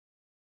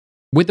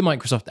With the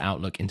Microsoft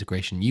Outlook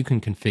integration, you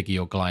can configure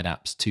your Glide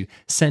apps to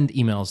send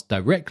emails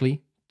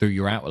directly through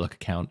your Outlook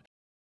account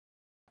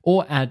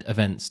or add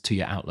events to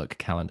your Outlook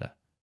calendar.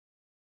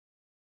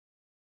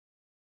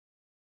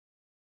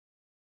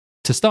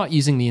 To start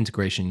using the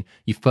integration,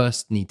 you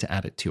first need to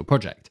add it to your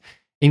project.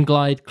 In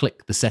Glide,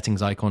 click the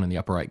settings icon in the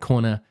upper right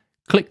corner,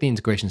 click the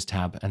integrations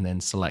tab, and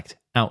then select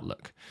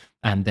Outlook,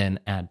 and then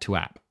add to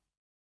app.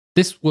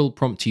 This will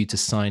prompt you to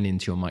sign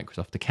into your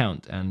Microsoft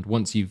account, and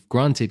once you've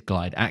granted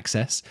Glide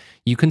access,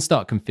 you can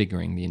start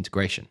configuring the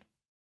integration.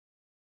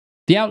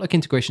 The Outlook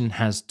integration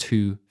has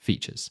two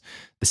features: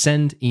 the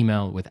send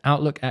email with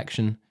Outlook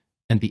action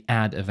and the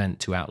add event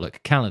to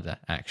Outlook calendar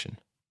action.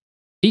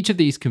 Each of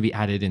these can be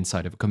added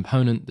inside of a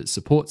component that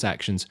supports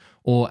actions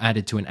or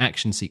added to an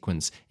action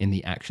sequence in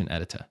the action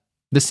editor.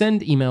 The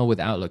send email with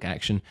Outlook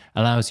action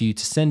allows you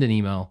to send an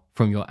email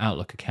from your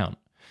Outlook account.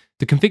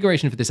 The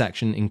configuration for this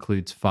action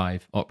includes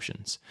 5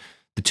 options.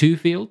 The to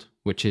field,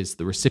 which is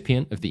the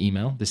recipient of the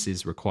email, this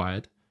is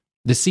required.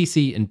 The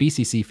CC and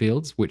BCC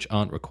fields, which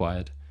aren't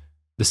required.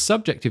 The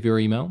subject of your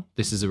email,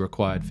 this is a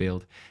required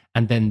field.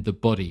 And then the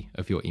body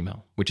of your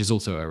email, which is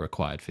also a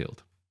required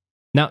field.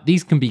 Now,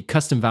 these can be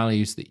custom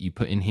values that you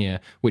put in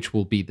here, which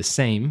will be the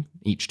same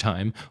each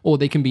time, or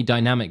they can be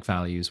dynamic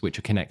values which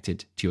are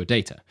connected to your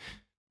data.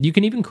 You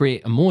can even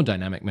create a more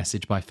dynamic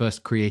message by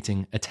first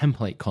creating a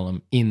template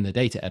column in the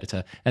data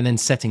editor and then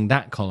setting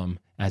that column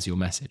as your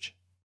message.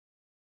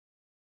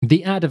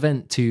 The add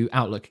event to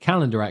Outlook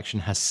calendar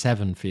action has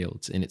 7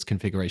 fields in its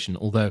configuration,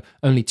 although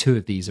only 2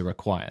 of these are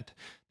required.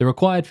 The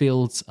required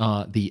fields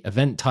are the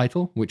event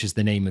title, which is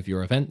the name of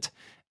your event,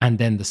 and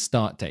then the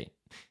start date.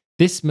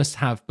 This must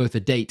have both a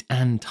date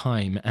and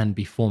time and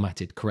be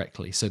formatted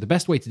correctly. So the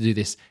best way to do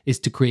this is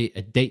to create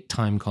a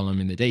date-time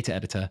column in the data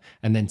editor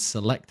and then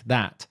select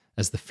that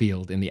as the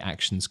field in the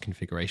actions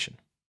configuration.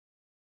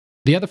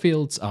 The other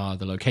fields are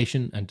the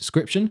location and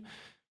description.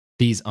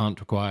 These aren't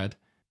required.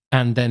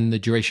 And then the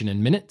duration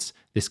in minutes.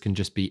 This can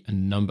just be a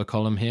number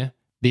column here.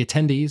 The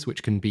attendees,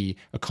 which can be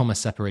a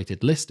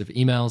comma-separated list of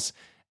emails,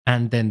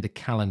 and then the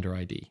calendar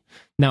ID.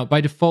 Now,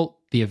 by default,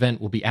 the event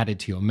will be added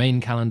to your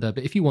main calendar,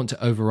 but if you want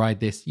to override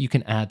this, you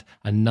can add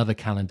another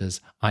calendar's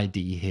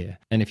ID here.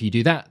 And if you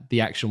do that, the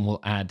action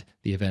will add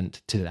the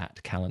event to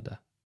that calendar.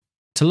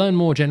 To learn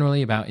more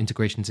generally about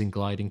integrations in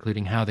Glide,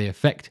 including how they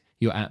affect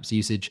your app's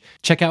usage,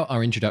 check out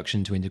our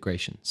introduction to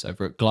integrations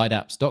over at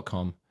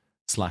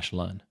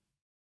glideapps.com/learn.